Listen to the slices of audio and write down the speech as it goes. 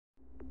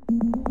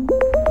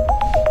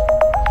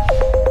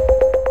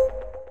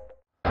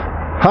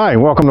Hi,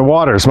 welcome to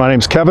Waters. My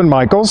name's Kevin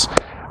Michels.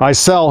 I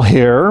sell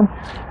here.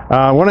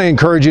 I want to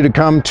encourage you to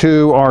come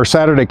to our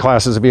Saturday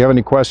classes if you have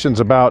any questions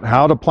about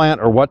how to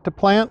plant or what to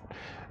plant.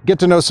 Get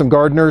to know some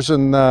gardeners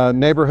in the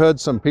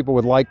neighborhood, some people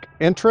with like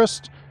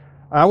interest.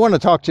 I want to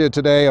talk to you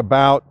today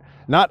about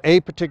not a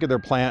particular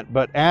plant,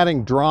 but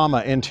adding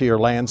drama into your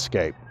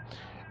landscape.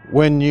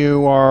 We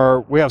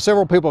have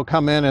several people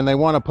come in and they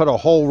want to put a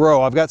whole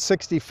row. I've got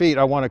 60 feet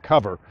I want to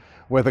cover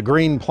with a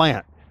green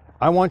plant.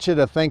 I want you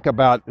to think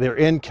about their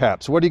end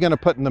caps. What are you going to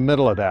put in the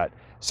middle of that?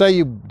 Say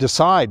you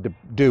decide to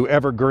do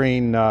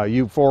evergreen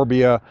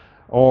euphorbia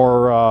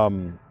or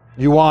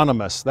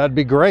euonymus. That'd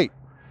be great.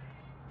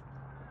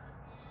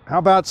 How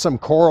about some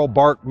coral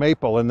bark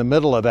maple in the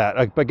middle of that,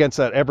 up against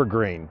that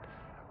evergreen?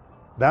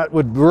 That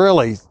would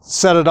really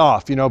set it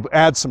off,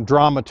 add some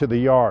drama to the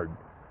yard.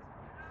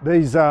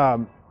 These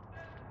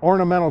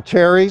ornamental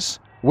cherries,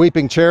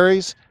 weeping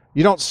cherries,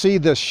 you don't see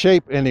this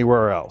shape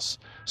anywhere else.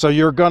 So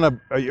your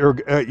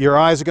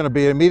eyes are gonna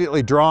be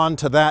immediately drawn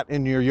to that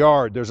in your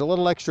yard. There's a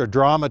little extra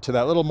drama to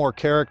that, a little more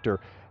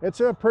character. It's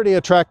a pretty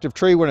attractive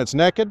tree when it's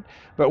naked,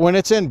 but when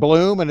it's in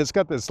bloom and it's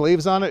got these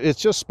leaves on it, it's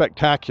just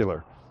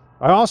spectacular.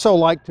 I also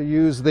like to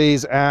use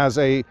these as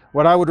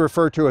what I would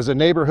refer to as a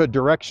neighborhood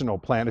directional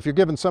plant. If you're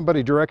giving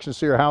somebody directions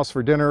to your house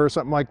for dinner or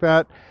something like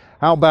that,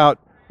 how about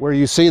where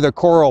you see the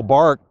coral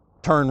bark,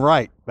 turn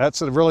right?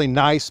 That's a really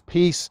nice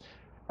piece.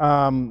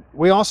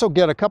 We also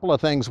get a couple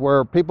of things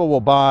where people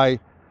will buy,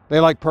 they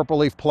like purple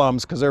leaf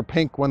plums because they're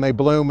pink when they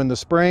bloom in the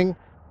spring.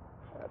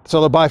 So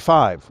they'll buy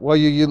 5. Well,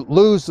 you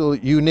lose the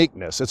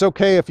uniqueness. It's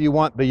okay if you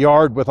want the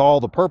yard with all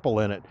the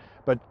purple in it,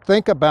 but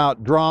think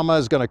about drama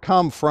is going to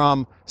come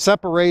from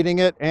separating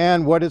it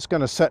and what it's going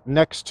to set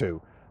next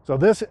to. So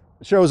this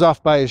shows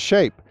off by his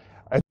shape.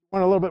 If you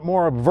want a little bit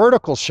more of a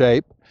vertical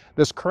shape,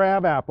 this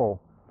crab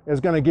apple is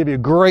going to give you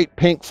great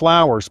pink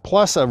flowers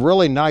plus a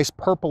really nice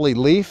purpley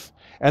leaf.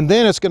 And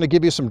then it's going to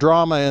give you some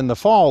drama in the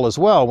fall as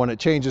well when it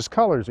changes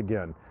colors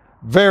again.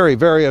 Very,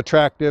 very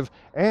attractive.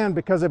 And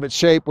because of its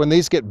shape, when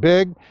these get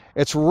big,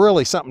 it's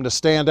really something to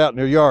stand out in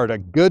your yard. A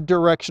good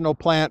directional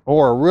plant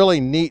or a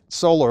really neat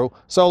solo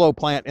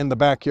plant in the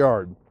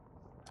backyard.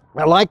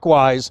 Now,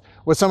 likewise,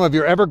 with some of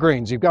your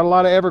evergreens, you've got a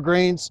lot of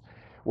evergreens.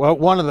 Well,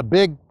 one of the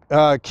big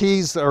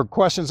keys or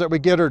questions that we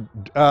get are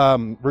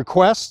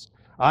requests.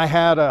 I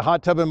had a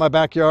hot tub in my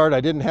backyard.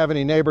 I didn't have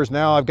any neighbors.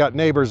 Now I've got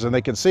neighbors and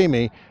they can see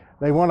me.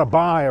 They want to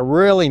buy a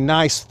really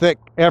nice thick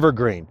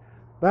evergreen.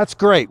 That's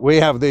great. We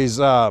have these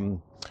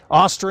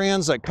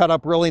Austrians that cut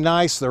up really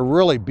nice. They're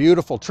really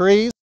beautiful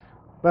trees,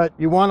 but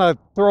you want to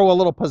throw a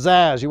little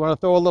pizzazz. You want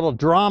to throw a little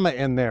drama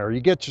in there. You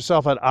get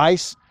yourself an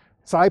ice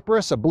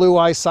cypress, a blue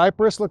ice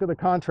cypress. Look at the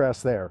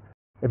contrast there.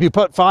 If you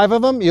put 5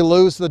 of them, you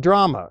lose the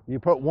drama. You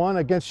put 1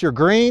 against your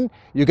green,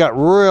 you got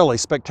really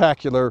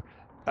spectacular,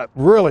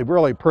 really,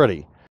 really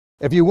pretty.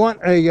 If you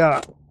want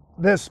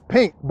this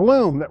pink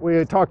bloom that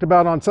we talked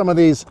about on some of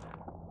these,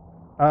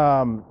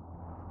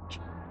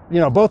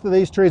 both of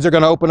these trees are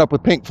going to open up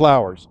with pink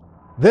flowers.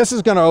 This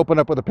is going to open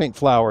up with a pink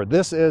flower.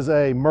 This is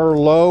a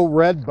Merlot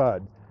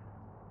redbud.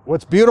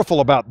 What's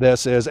beautiful about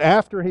this is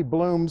after he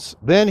blooms,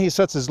 then he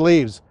sets his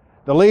leaves.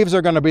 The leaves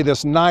are going to be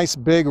this nice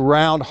big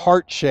round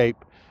heart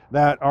shape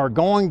that are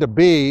going to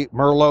be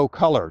Merlot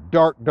color,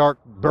 dark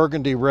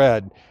burgundy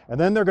red. And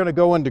then they're going to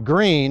go into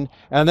green,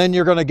 and then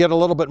you're going to get a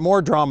little bit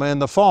more drama in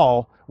the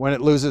fall when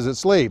it loses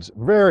its leaves.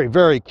 Very,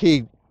 very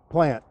key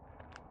plant.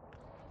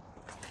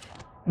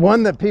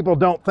 One that people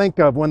don't think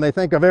of when they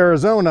think of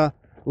Arizona,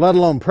 let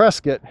alone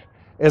Prescott,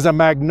 is a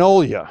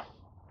magnolia.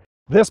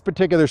 This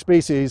particular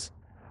species,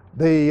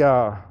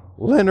 the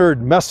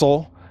Leonard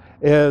Michels,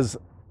 is,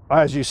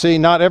 as you see,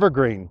 not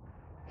evergreen.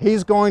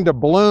 He's going to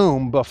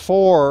bloom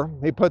before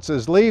he puts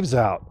his leaves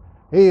out.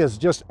 He is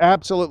just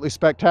absolutely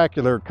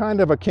spectacular, kind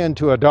of akin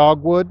to a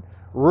dogwood.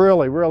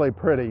 Really, really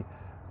pretty.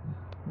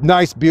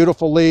 Nice,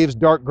 beautiful leaves,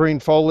 dark green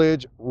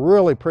foliage,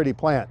 really pretty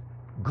plant.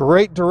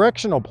 Great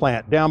directional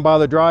plant down by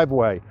the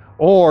driveway,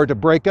 or to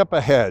break up a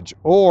hedge,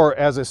 or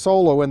as a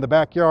solo in the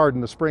backyard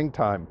in the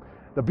springtime.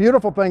 The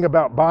beautiful thing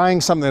about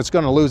buying something that's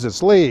going to lose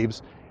its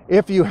leaves,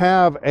 if you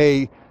have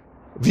a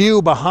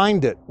view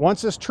behind it,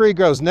 once this tree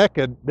goes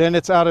naked, then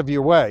it's out of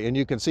your way and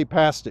you can see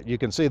past it. You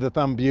can see the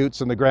Thumb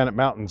Buttes and the Granite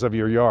Mountains of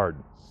your yard.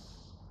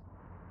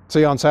 See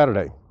you on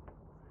Saturday.